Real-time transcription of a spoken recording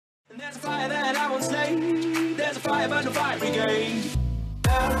vibe and the vibe brigade.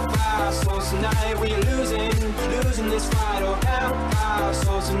 So tonight we losing this fight. Oh,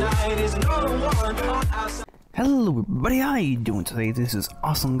 so tonight is no one on outside. Hello everybody, how you doing today? This is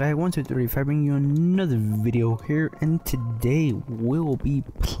Awesome Guy 123 bringing you another video here, and today we'll be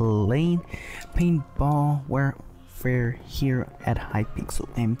playing paintball warfare here at Hypixel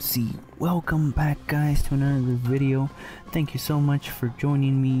MC. Welcome back guys to another video. Thank you so much for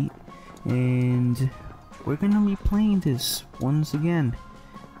joining me, and we're gonna be playing this once again.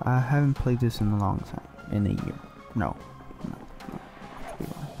 I haven't played this in a long time, in a year. No.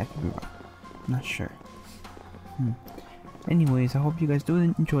 I could be wrong. I'm not sure. Anyways, I hope you guys do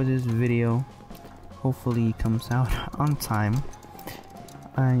enjoy this video. Hopefully it comes out on time.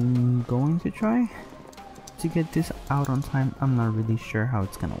 I'm going to try to get this out on time. I'm not really sure how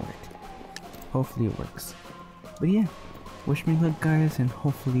it's gonna work. Hopefully it works. But yeah, wish me luck guys, and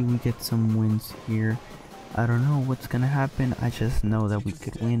hopefully we get some wins here. I don't know what's gonna happen. I just know that we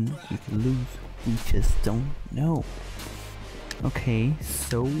could win, we could lose, we just don't know. Okay,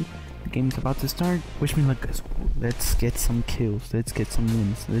 so the game's about to start. Wish me luck guys. Let's get some kills, let's get some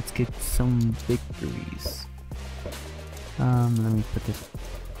wins, let's get some victories. Let me put this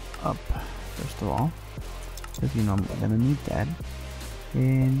up first of all, because you know I'm gonna need that.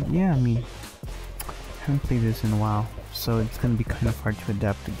 And yeah, I mean, I haven't played this in a while, so it's gonna be kind of hard to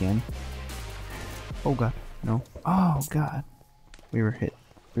adapt again. Oh god, no. Oh god. We were hit.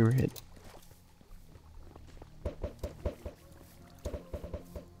 We were hit.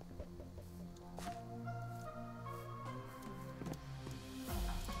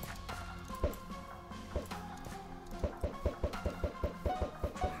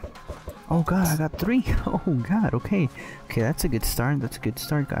 Oh god, I got 3. Oh god, okay. Okay, that's a good start. That's a good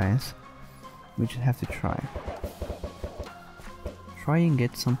start, guys. We just have to try. Try and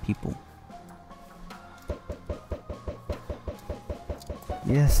get some people.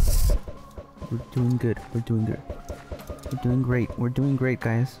 Yes, we're doing good, we're doing good, we're doing great, we're doing great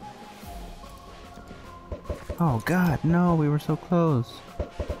guys. Oh god, no, we were so close.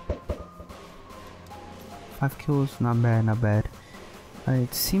 5 kills, not bad, not bad.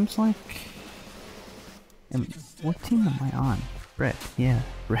 It seems like, what team am I on? Red, yeah,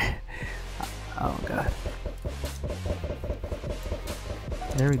 red. Oh god.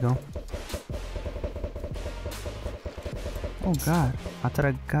 There we go. Oh god, I thought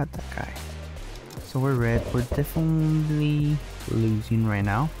I got that guy. So we're red. We're definitely losing right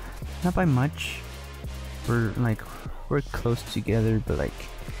now. Not by much. We're close together, but like,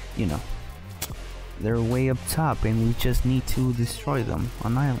 you know, they're way up top and we just need to destroy them,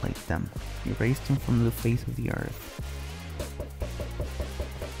 annihilate them, erase them from the face of the earth.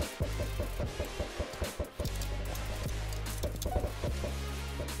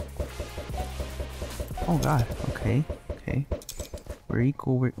 Oh god, okay. Okay, we're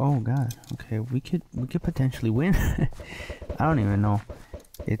equal. Oh god. Okay, we could potentially win. I don't even know.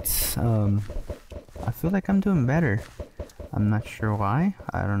 It's I feel like I'm doing better. I'm not sure why.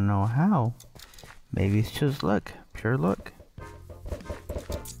 I don't know how. Maybe it's just luck, pure luck.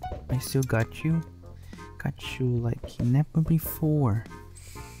 I still got you like never before.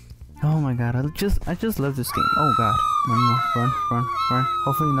 Oh my god, I just love this game. Oh god, no, run.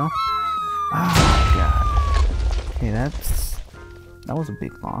 Hopefully no. Oh god. Okay, that was a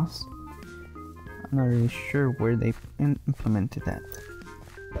big loss. I'm not really sure where they implemented that.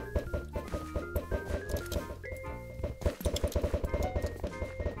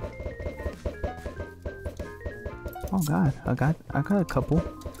 Oh god, I got a couple.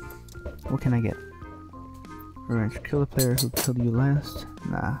 What can I get? Revenge. Kill the player who killed you last.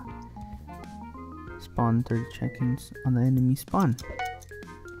 Nah. Spawn 30 seconds on the enemy spawn.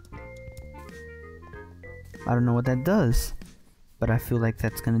 I don't know what that does, but I feel like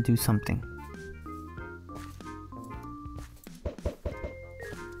that's gonna do something.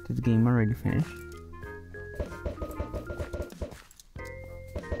 Did the game already finish?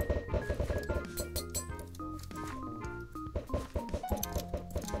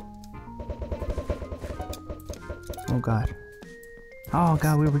 Oh god. Oh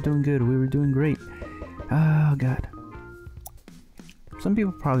god, we were doing good, we were doing great. Oh god. Some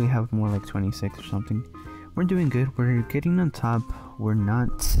people probably have more like 26 or something. We're doing good, we're getting on top, we're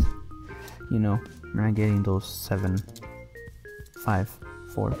not, you know, we're not getting those 7, 5,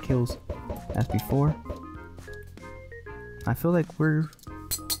 4 kills as before. I feel like there's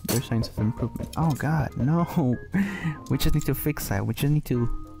signs of improvement. Oh god, no! We just need to fix that, we just need to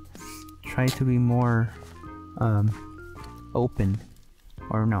try to be more, open.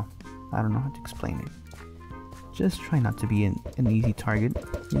 Or no, I don't know how to explain it. Just try not to be an easy target,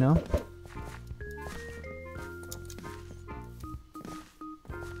 you know?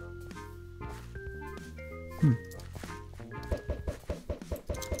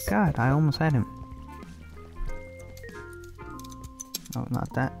 god, I almost had him. Oh, not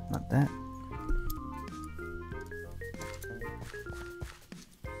that, not that.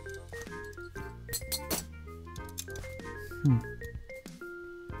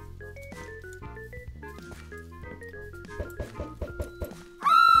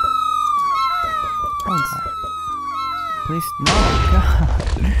 Oh god. Please, no,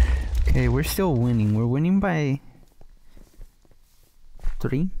 god. Okay, we're still winning. We're winning by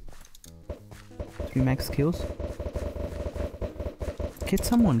 3 max kills. Get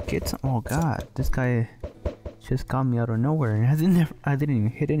someone, get some. Oh god, this guy just got me out of nowhere, and I didn't even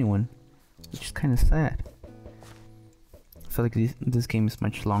hit anyone, which is kind of sad. I feel like this game is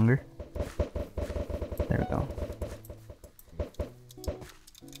much longer. There we go.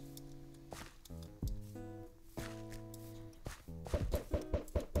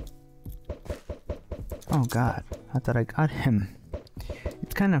 Oh god, I thought I got him.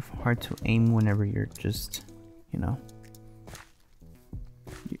 It's kind of hard to aim whenever you're just, you know,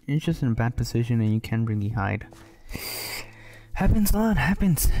 you're just in a bad position and you can't really hide. Happens a lot,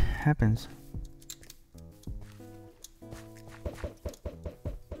 happens.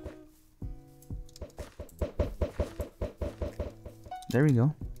 There we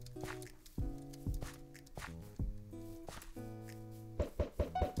go.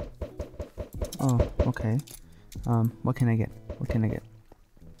 Oh, okay. What can I get? What can I get?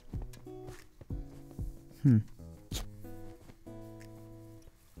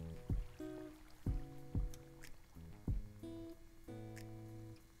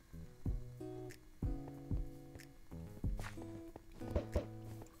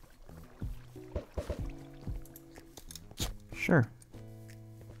 Sure.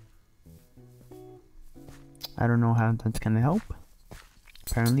 I don't know how that's gonna help.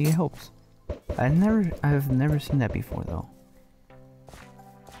 Apparently it helps. I've never seen that before though.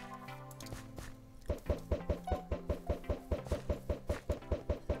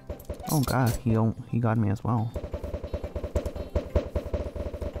 Oh god, he got me as well.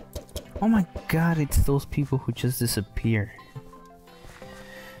 Oh my god, it's those people who just disappear.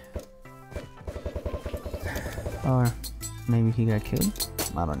 Or maybe he got killed?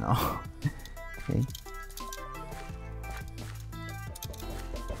 I don't know. Okay.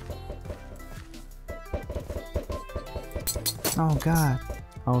 Oh god,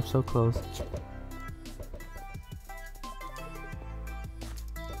 I was so close.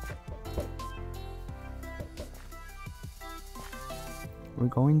 We're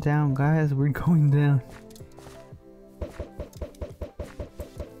going down, guys, we're going down.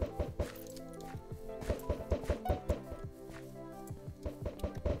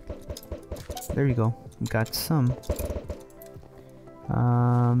 There you go, we got some.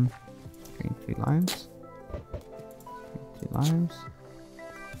 Green 3 limes. Limes.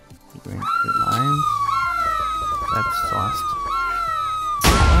 Green 3 limes. That's lost.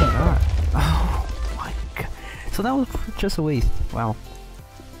 Oh god. Oh my god. So that was just a waste. Wow.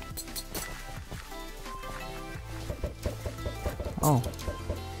 Oh.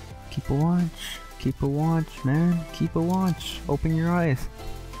 Keep a watch. Keep a watch, man. Keep a watch. Open your eyes.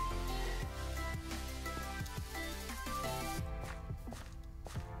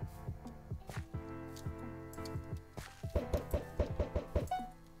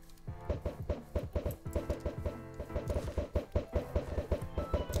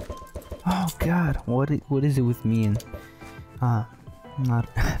 Oh god, what is it with me and not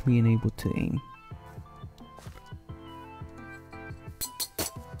being able to aim?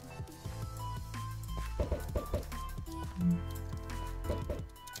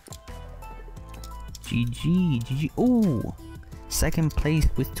 GG. Oh, second place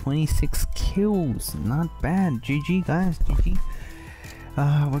with 26 kills. Not bad. GG guys, GG.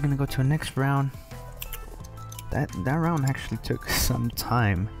 We're gonna go to a next round. That round actually took some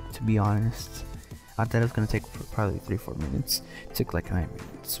time, to be honest. I thought it was gonna take probably 3-4 minutes. It took like 9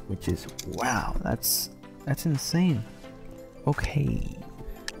 minutes, which is wow. That's insane. Okay,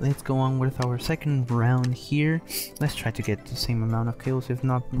 let's go on with our second round here. Let's try to get the same amount of kills, if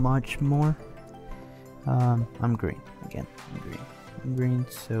not much more. I'm green again. I'm green.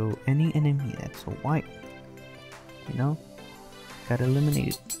 So any enemy that's a white, you know, gotta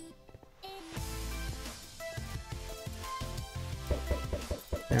eliminate it.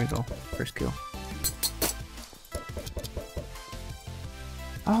 There we go, first kill.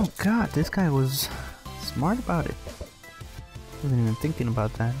 Oh god, this guy was smart about it. Wasn't even thinking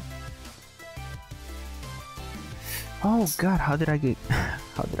about that. Oh god, how did I get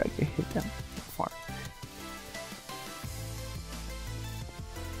hit that far?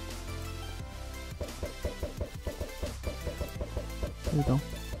 There we go.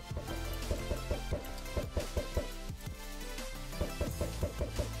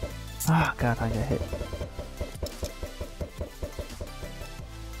 Ah, God, I got hit.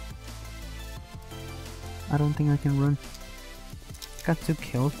 I don't think I can run. Got 2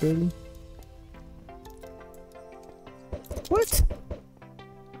 kills, really? What?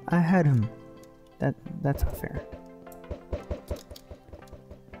 I had him. That's not fair.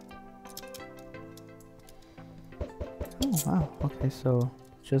 Oh wow. Okay, so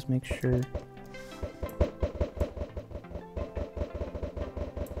just make sure.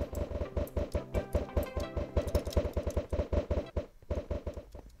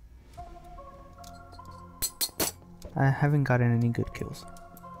 I haven't gotten any good kills,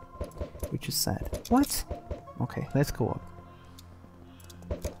 which is sad. What? Okay, let's go up.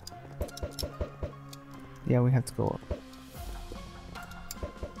 Yeah, we have to go up.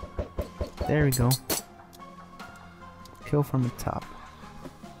 There we go. Kill from the top.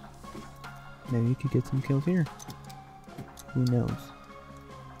 Maybe you could get some kills here. Who knows?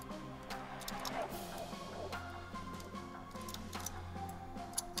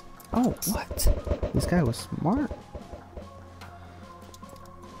 Oh, what? This guy was smart.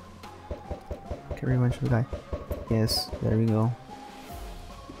 Get revenge for the guy. Yes, there we go.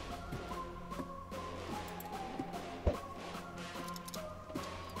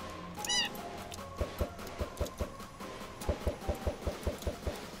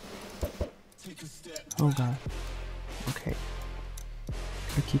 Oh god. Okay.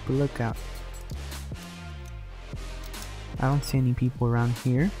 Gotta keep a lookout. I don't see any people around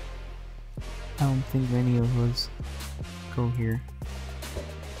here. I don't think any of us go here.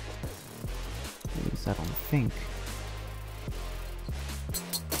 At least I don't think.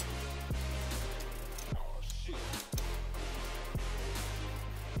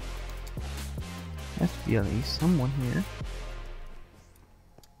 Has to be at least someone here.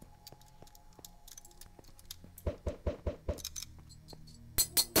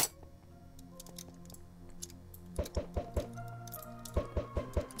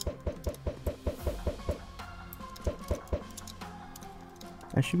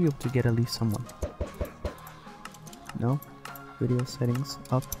 I should be able to get at least someone. No? Video settings,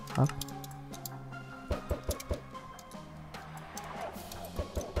 up, up.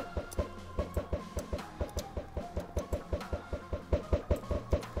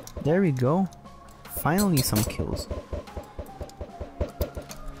 There we go. Finally some kills.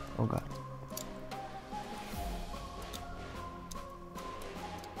 Oh god.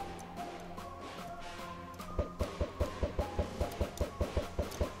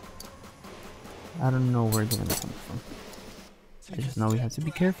 I don't know where they're gonna come from. I just know we have to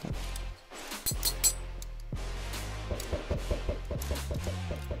be careful.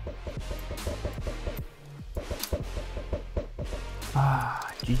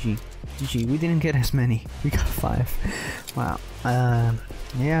 Ah, GG. GG. We didn't get as many. We got 5. Wow.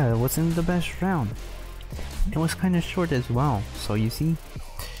 Yeah, it wasn't the best round. It was kind of short as well. So you see,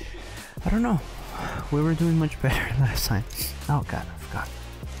 I don't know. We were doing much better last time. Oh god, I forgot.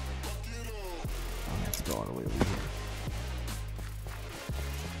 Go all the way over here.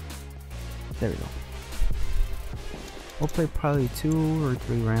 There we go. We'll play probably 2 or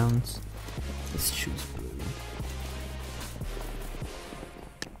 3 rounds. Let's choose blue.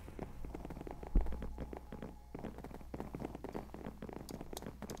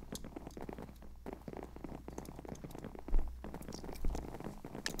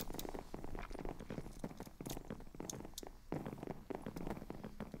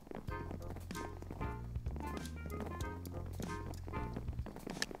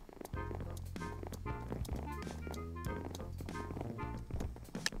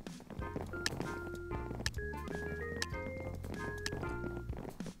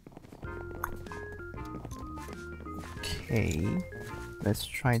 Okay, let's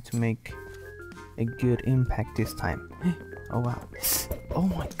try to make a good impact this time. Oh wow. Oh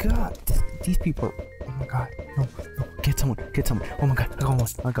my god, these people. Oh my god, no, get someone. Oh my god,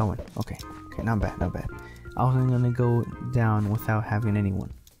 I got one. Okay, not bad. I wasn't gonna go down without having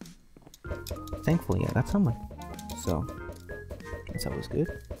anyone. Thankfully, I got someone. So, that's always good.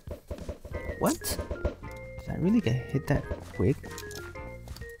 What? Did I really get hit that quick?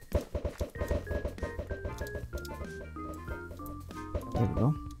 There we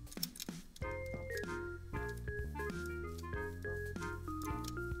go.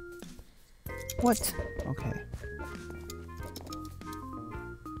 What? Okay.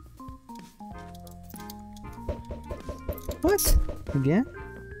 What? Again?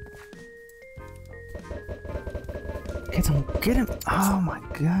 Get him! Oh my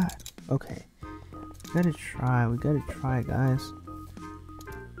god. Okay. We gotta try, guys.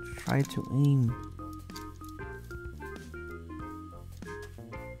 Try to aim.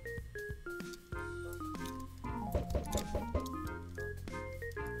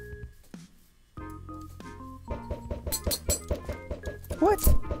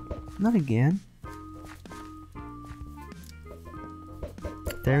 Not again.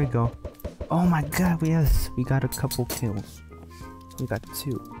 There we go. Oh my god, yes, we got a couple kills. We got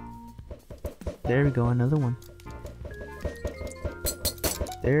 2. There we go, another one.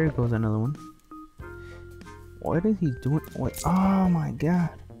 There goes another one. What is he doing? What? Oh my god.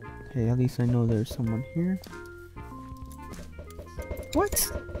 Okay, at least I know there's someone here.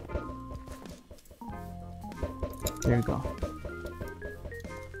 What? There we go.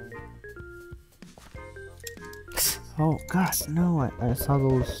 Oh god, no, I saw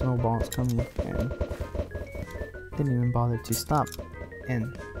those snowballs coming and didn't even bother to stop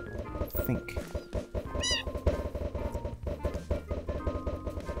and think.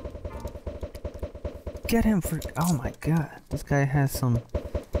 Get him for— oh my god, this guy has some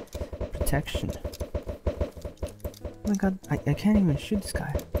protection. Oh my god, I can't even shoot this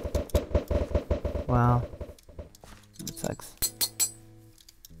guy. Wow. That sucks.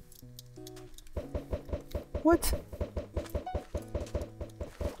 What?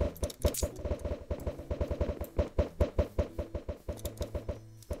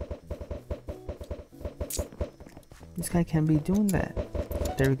 This guy can't be doing that.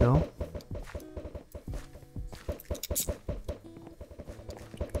 There we go.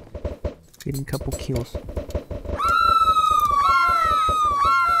 Getting a couple kills.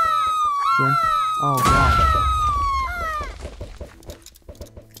 Run. Oh god.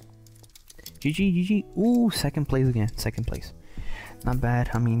 GG, GG. Ooh, second place again. Second place. Not bad.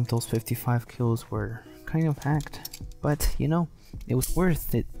 I mean, those 55 kills were kind of hacked. But, you know, it was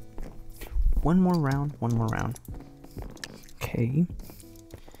worth it. One more round. One more round. Okay.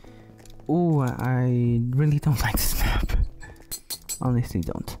 Ooh, I really don't like this map. Honestly,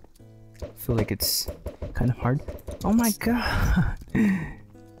 don't. I feel like it's kind of hard. Oh my god!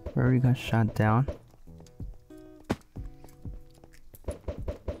 Already got shot down.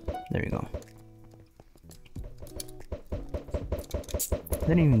 There we go.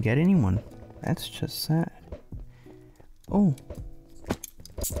 Didn't even get anyone. That's just sad. Oh.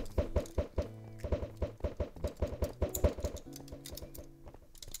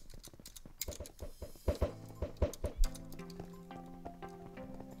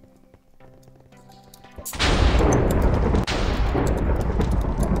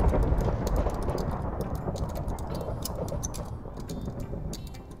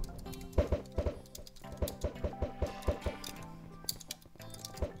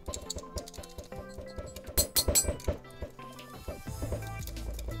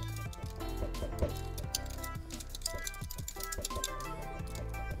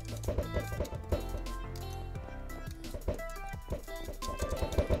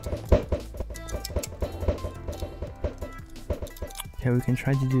 Okay, we can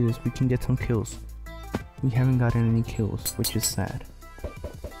try to do this. We can get some kills. We haven't gotten any kills, which is sad.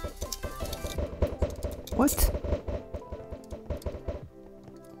 What?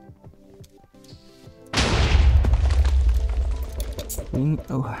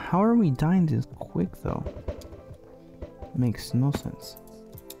 Oh, how are we dying this quick though? Makes no sense.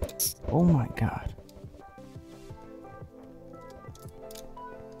 Oh my god.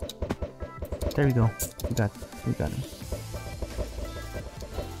 There we go. We got him.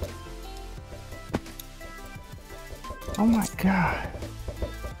 Oh my god.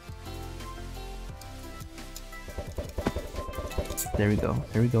 There we go.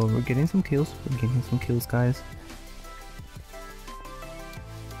 There we go. We're getting some kills. We're getting some kills, guys.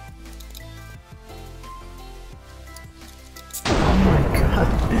 Oh my god.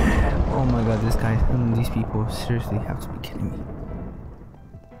 Oh my god, this guy, these people seriously have to be kidding me.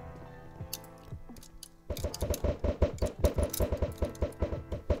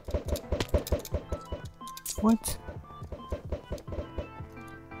 What?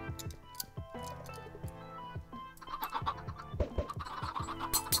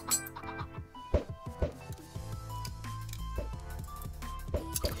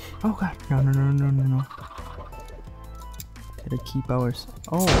 Oh god, no. Gotta keep ours.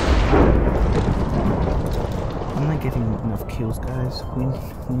 Oh! I'm not getting enough kills, guys.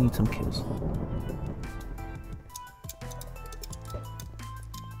 We need some kills.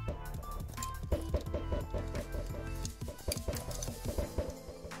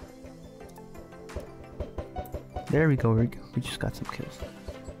 There we go, we just got some kills.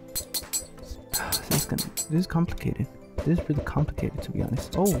 This is complicated. This is really complicated, to be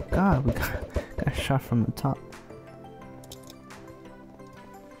honest. Oh god, we got shot from the top.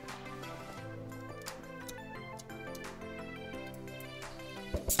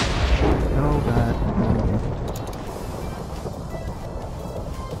 Oh god.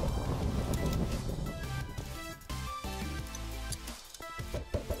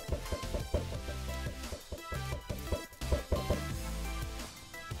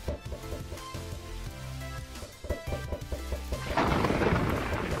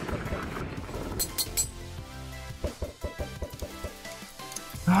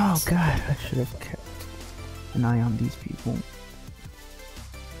 Oh god, I should have kept an eye on these people.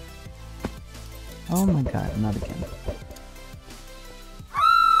 Oh my god, not again.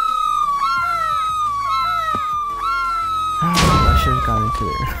 Oh, I should have got into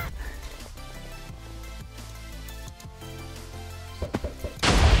there.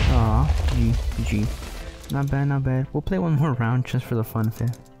 Aw, GG. Not bad, not bad. We'll play one more round just for the fun of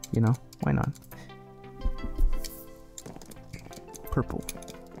it. You know, why not? Purple.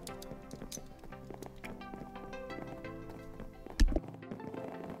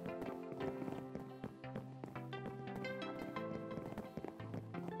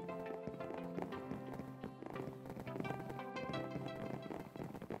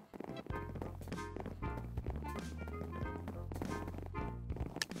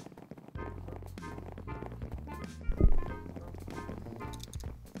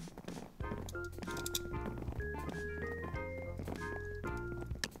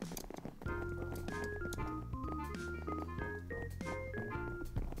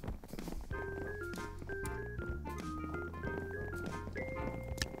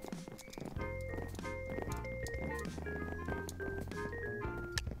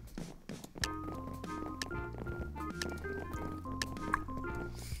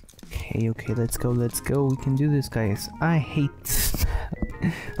 Okay, let's go, we can do this, guys. I hate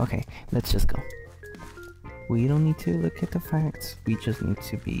okay, let's just go. We don't need to look at the facts, we just need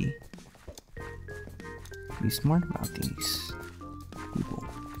to be smart about these people.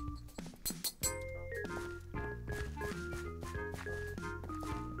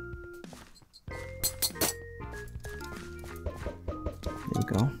 There you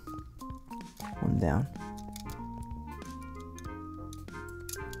go. One down.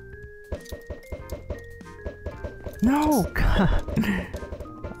 No! God!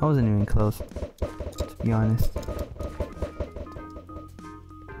 I wasn't even close, to be honest.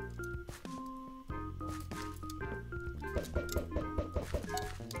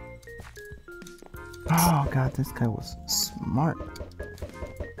 Oh god, this guy was smart.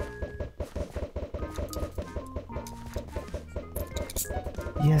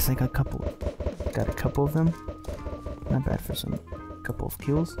 Yes, I got a couple of them. Not bad for some couple of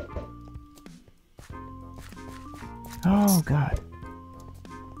kills. Oh god.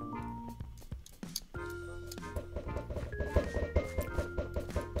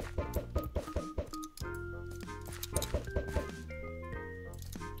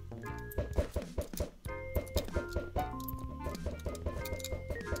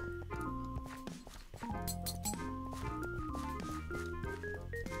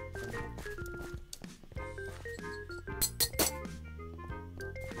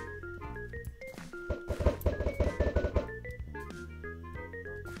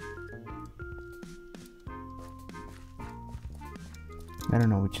 I don't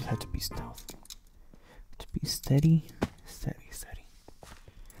know, we just have to be stealth. To be steady.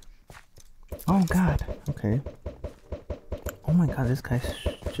 Oh god, okay. Oh my god, this guy's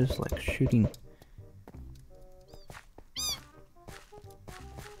just like shooting.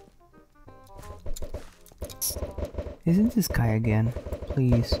 Isn't this guy again?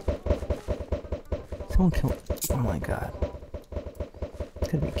 Please. Someone kill. Oh my god. You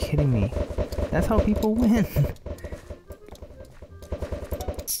gotta be kidding me. That's how people win.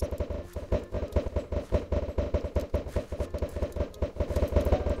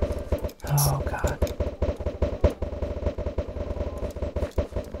 Oh god.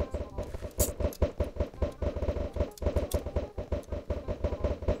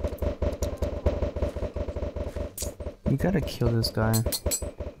 You gotta kill this guy.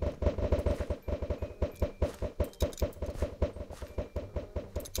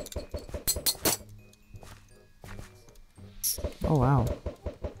 Oh wow.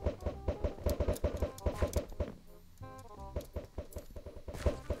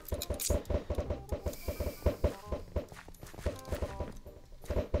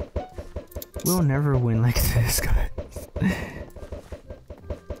 We'll never win like this, guys.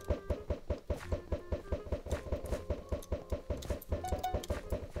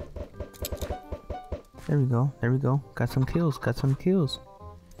 There we go. Got some kills.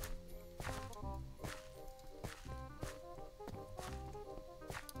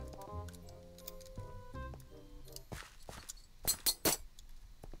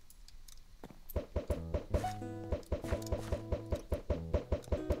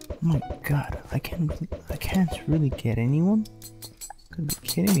 Oh my god, I can't really get anyone? Could be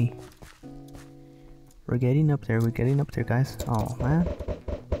kidding me. We're getting up there, guys. Oh man.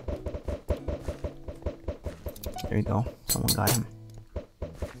 There you go, someone got him.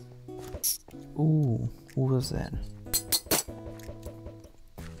 Ooh, who was that?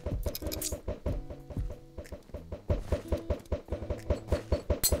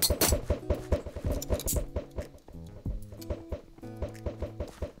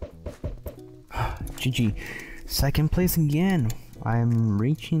 GG. Second place again. I'm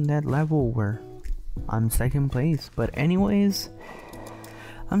reaching that level where I'm second place. But anyways,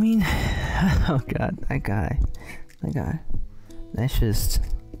 I mean, oh god, that guy. That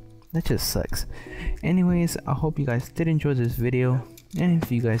just sucks. Anyways, I hope you guys did enjoy this video. And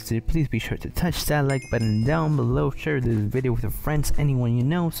if you guys did, please be sure to touch that like button down below. Share this video with your friends, anyone you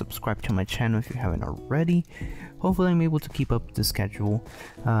know. Subscribe to my channel if you haven't already. Hopefully I'm able to keep up the schedule.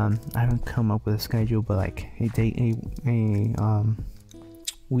 I haven't come up with a schedule, but like a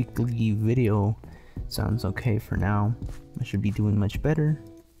weekly video sounds okay for now. I should be doing much better,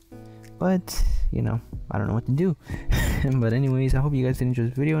 but you know, I don't know what to do. But anyways, I hope you guys did enjoy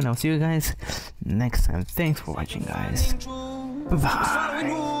this video, and I'll see you guys next time. Thanks for watching, guys. Bye.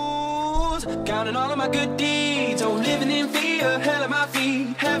 Counting all of my good deeds, oh, living in fear, hell at my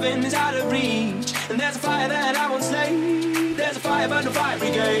feet, heaven is out of reach, and there's a fire that I won't slay, there's a fire but no fire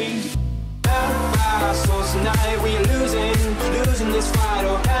brigade. Help our souls tonight, we are losing this fight,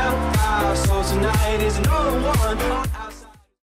 oh, help our souls tonight, is no one